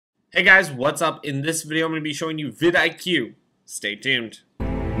Hey guys, what's up? In this video, I'm going to be showing you VideoIQ. Stay tuned.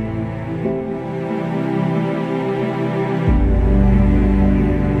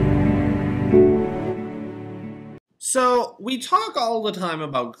 So, we talk all the time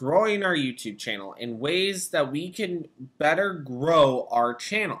about growing our YouTube channel and ways that we can better grow our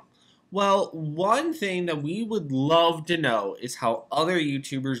channel. Well, one thing that we would love to know is how other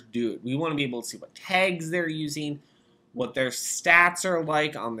YouTubers do it. We want to be able to see what tags they're using, what their stats are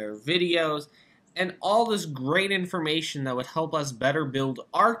like on their videos, and all this great information that would help us better build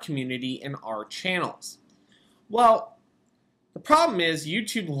our community and our channels. Well, the problem is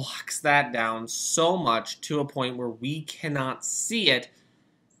YouTube locks that down so much to a point where we cannot see it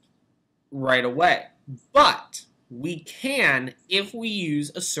right away. But we can if we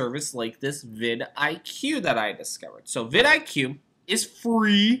use a service like this VidIQ that I discovered. So VidIQ is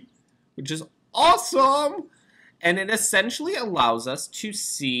free, which is awesome. And it essentially allows us to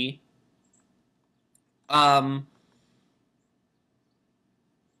see any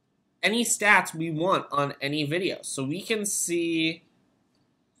stats we want on any video. So we can see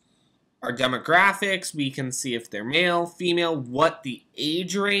our demographics, we can see if they're male, female, what the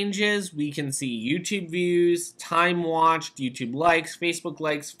age range is, we can see YouTube views, time watched, YouTube likes, Facebook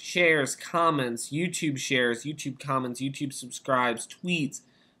likes, shares, comments, YouTube shares, YouTube comments, YouTube subscribes, tweets,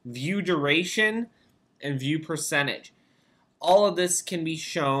 view duration, and view percentage. All of this can be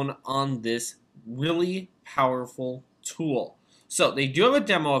shown on this really powerful tool. So they do have a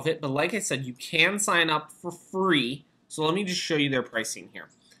demo of it, but like I said, you can sign up for free. So let me just show you their pricing here,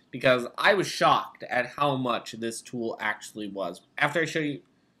 because I was shocked at how much this tool actually was. After I show you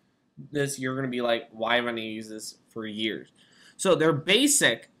this, you're going to be like, why haven't I used this for years? So their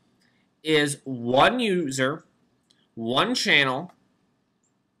basic is one user, one channel.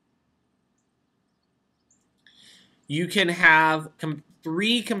 You can have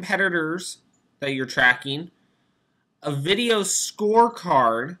 3 competitors that you're tracking, a video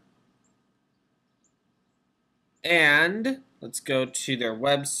scorecard, and let's go to their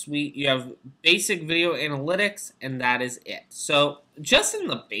web suite. You have basic video analytics, and that is it. So just in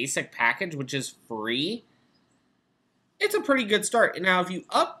the basic package, which is free, it's a pretty good start. And now if you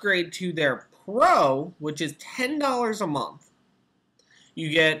upgrade to their Pro, which is $10 a month, you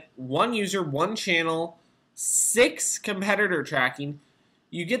get one user, one channel, 6 competitor tracking.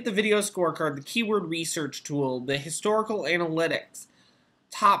 You get the video scorecard, the keyword research tool, the historical analytics,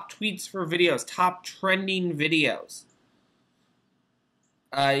 top tweets for videos, top trending videos.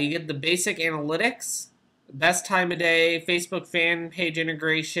 You get the basic analytics, best time of day, Facebook fan page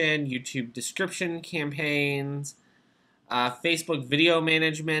integration, YouTube description campaigns, Facebook video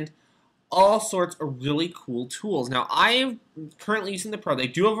management, all sorts of really cool tools. Now, I am currently using the Pro. They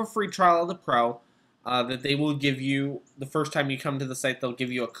do have a free trial of the Pro. That they will give you, the first time you come to the site, they'll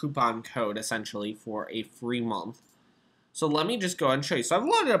give you a coupon code, essentially, for a free month. So let me just go ahead and show you. So I've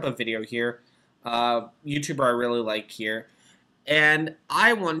loaded up a video here, YouTuber I really like here, and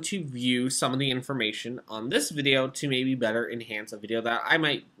I want to view some of the information on this video to maybe better enhance a video that I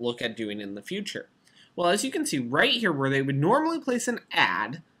might look at doing in the future. Well, as you can see right here, where they would normally place an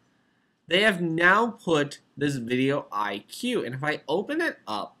ad, they have now put this VideoIQ, and if I open it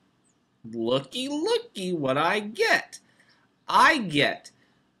up, looky what I get. I get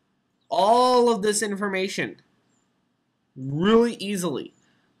all of this information really easily.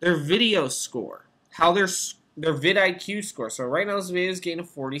 Their video score, how their VidIQ score. So right now this video is getting a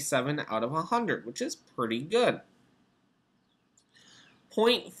 47 out of 100, which is pretty good.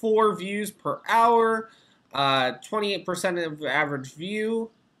 0.4 views per hour, 28% of average view.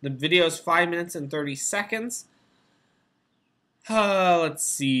 The video is 5 minutes and 30 seconds. Let's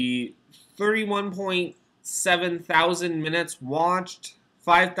see, 31.7 thousand minutes watched,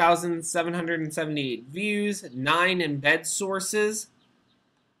 5,778 views, 9 embed sources.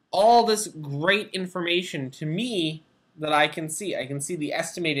 All this great information to me that I can see. I can see the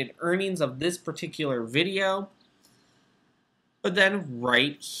estimated earnings of this particular video. But then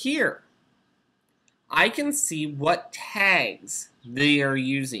right here, I can see what tags they are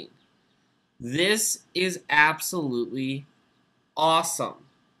using. This is absolutely awesome,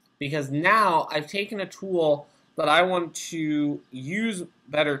 because now I've taken a tool that I want to use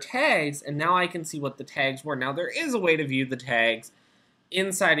better tags, and now I can see what the tags were. Now there is a way to view the tags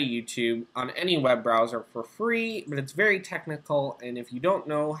inside of YouTube on any web browser for free, but it's very technical, and if you don't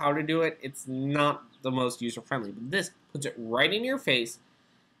know how to do it, it's not the most user-friendly. But this puts it right in your face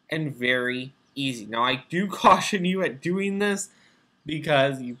and very easy. Now I do caution you at doing this,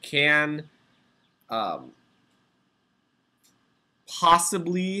 because you can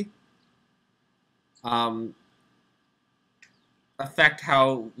possibly affect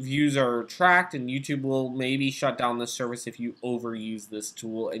how views are tracked, and YouTube will maybe shut down the service if you overuse this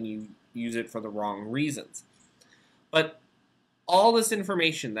tool and you use it for the wrong reasons. But all this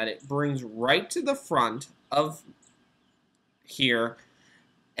information that it brings right to the front of here,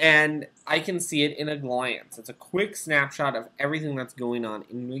 and I can see it in a glance. It's a quick snapshot of everything that's going on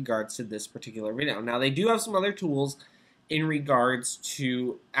in regards to this particular video. Now, they do have some other tools in regards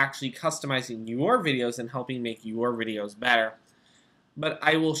to actually customizing your videos and helping make your videos better, but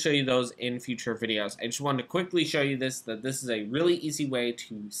I will show you those in future videos. I just wanted to quickly show you that this is a really easy way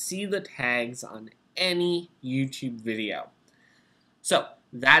to see the tags on any YouTube video. So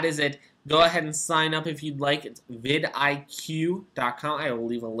that is it. Go ahead and sign up if you'd like. It's VidIQ.com. I will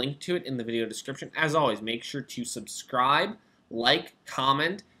leave a link to it in the video description. As always, make sure to subscribe, like,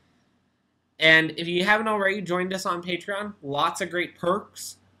 comment, and if you haven't already joined us on Patreon, lots of great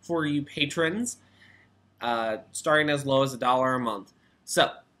perks for you patrons, starting as low as $1 a month.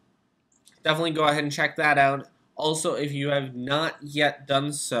 So definitely go ahead and check that out. Also, if you have not yet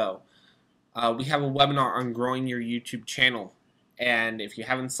done so, we have a webinar on growing your YouTube channel. And if you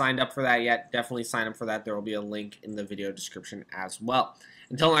haven't signed up for that yet, definitely sign up for that. There will be a link in the video description as well.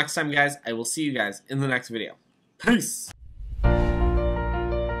 Until next time, guys, I will see you guys in the next video. Peace!